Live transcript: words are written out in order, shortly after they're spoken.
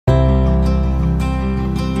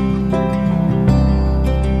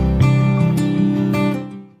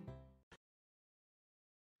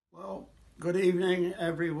Good evening,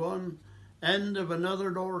 everyone. End of another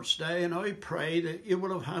Lord's Day, and I pray that you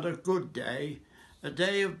will have had a good day, a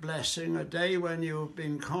day of blessing, a day when you have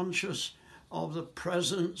been conscious of the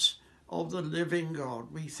presence of the living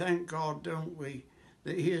God. We thank God, don't we,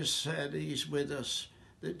 that He has said He's with us,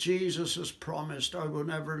 that Jesus has promised, I will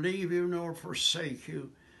never leave you nor forsake you,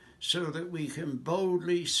 so that we can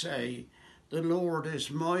boldly say, the Lord is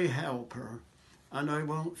my helper, and I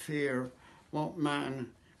won't fear what man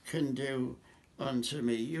can do unto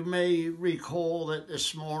me. You may recall that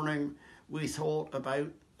this morning we thought about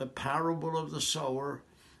the parable of the sower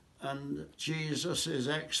and Jesus'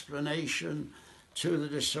 explanation to the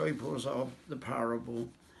disciples of the parable.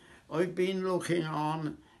 I've been looking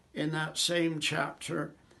on in that same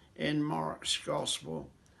chapter in Mark's Gospel,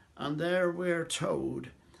 and there we're told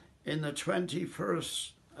in the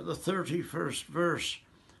 31st verse,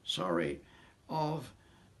 of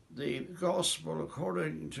the Gospel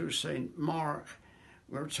according to St. Mark,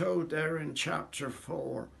 we're told there in chapter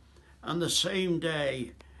 4, and the same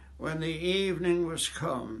day when the evening was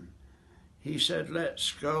come, he said,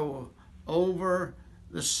 let's go over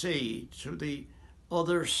the sea to the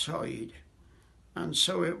other side. And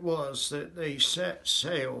so it was that they set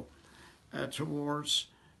sail towards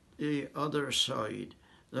the other side.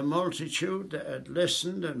 The multitude that had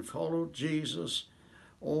listened and followed Jesus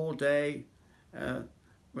all day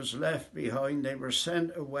was left behind. They were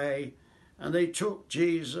sent away, and they took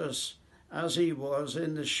Jesus as he was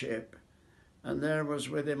in the ship, and there was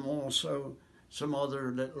with him also some other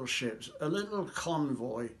little ships, a little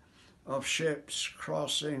convoy of ships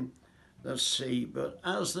crossing the sea. But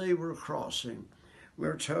as they were crossing,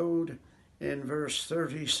 we're told in verse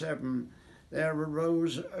 37, there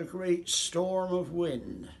arose a great storm of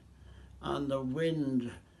wind, and the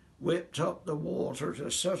wind whipped up the water to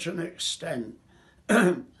such an extent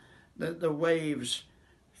that the waves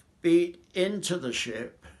beat into the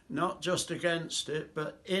ship, not just against it,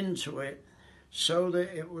 but into it, so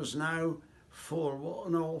that it was now full. What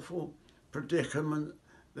an awful predicament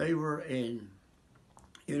they were in.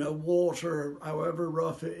 You know, water, however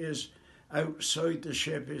rough it is outside the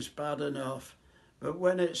ship, is bad enough. But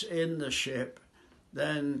when it's in the ship,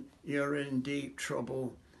 then you're in deep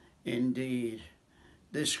trouble indeed.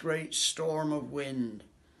 This great storm of wind.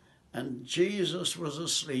 And Jesus was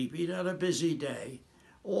asleep. He'd had a busy day.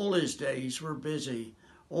 All his days were busy.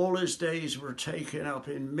 All his days were taken up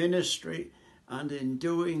in ministry and in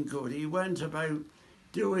doing good. He went about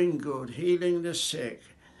doing good, healing the sick,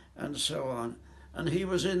 and so on. And he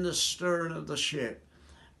was in the stern of the ship,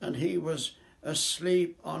 and he was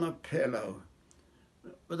asleep on a pillow.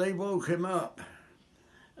 But they woke him up,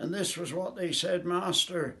 and this was what they said,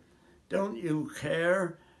 Master, don't you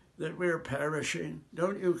care that we're perishing?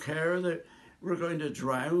 Don't you care that we're going to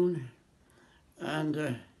drown?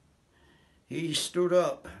 And he stood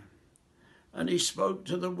up, and he spoke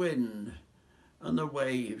to the wind and the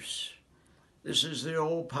waves. This is the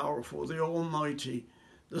all-powerful, the almighty,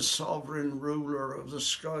 the sovereign ruler of the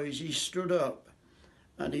skies. He stood up,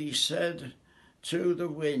 and he said to the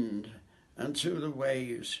wind and to the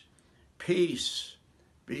waves, peace,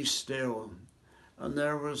 be still. And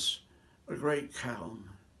there was a great calm.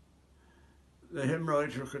 The hymn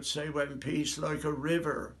writer could say, when peace like a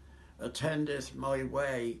river attendeth my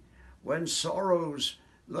way, when sorrows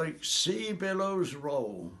like sea billows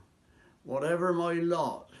roll, whatever my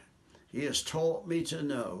lot, he has taught me to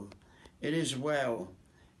know, it is well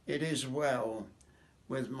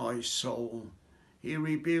with my soul. He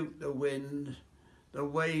rebuked the wind, the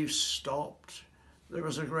waves stopped, there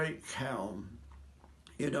was a great calm.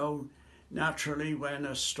 You know, naturally when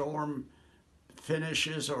a storm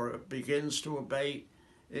finishes or it begins to abate,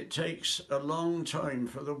 it takes a long time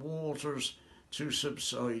for the waters to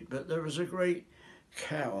subside. But there was a great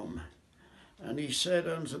calm. And he said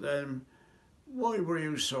unto them, why were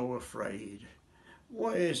you so afraid?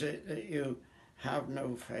 Why is it that you have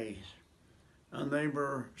no faith? And they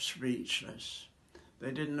were speechless. They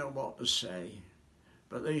didn't know what to say.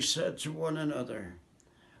 But they said to one another,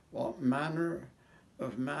 what manner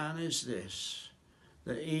of man is this,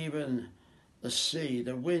 that even the sea,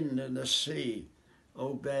 the wind and the sea,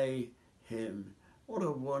 obey him? What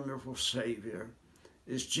a wonderful Saviour.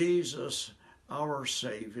 Is Jesus our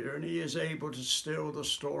Saviour, and he is able to still the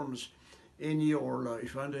storms in your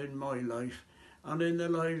life and in my life and in the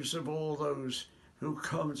lives of all those who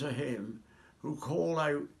come to him, who call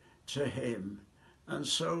out to him. And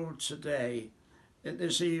so today, at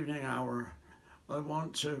this evening hour, I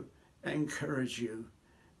want to encourage you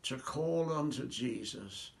to call unto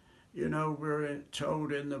Jesus. You know, we're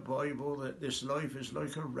told in the Bible that this life is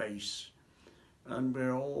like a race, and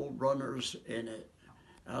we're all runners in it.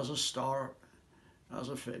 as a start, as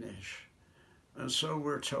a finish. And so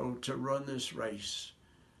we're told to run this race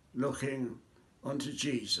looking unto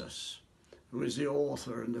Jesus, who is the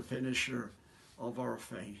author and the finisher of our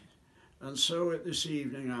faith. And so at this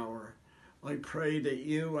evening hour, I pray that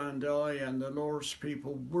you and I and the Lord's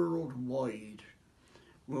people worldwide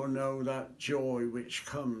will know that joy which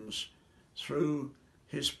comes through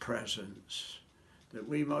his presence, that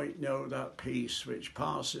we might know that peace which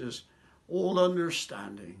passes all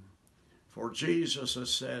understanding. For Jesus has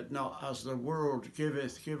said, not as the world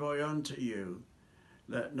giveth, give I unto you.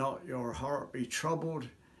 Let not your heart be troubled.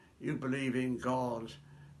 You believe in God,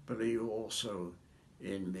 believe also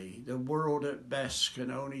in me. The world at best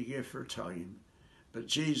can only give for time, but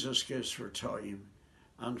Jesus gives for time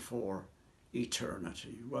and for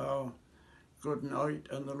eternity. Well, good night,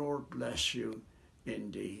 and the Lord bless you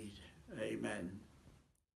indeed. Amen.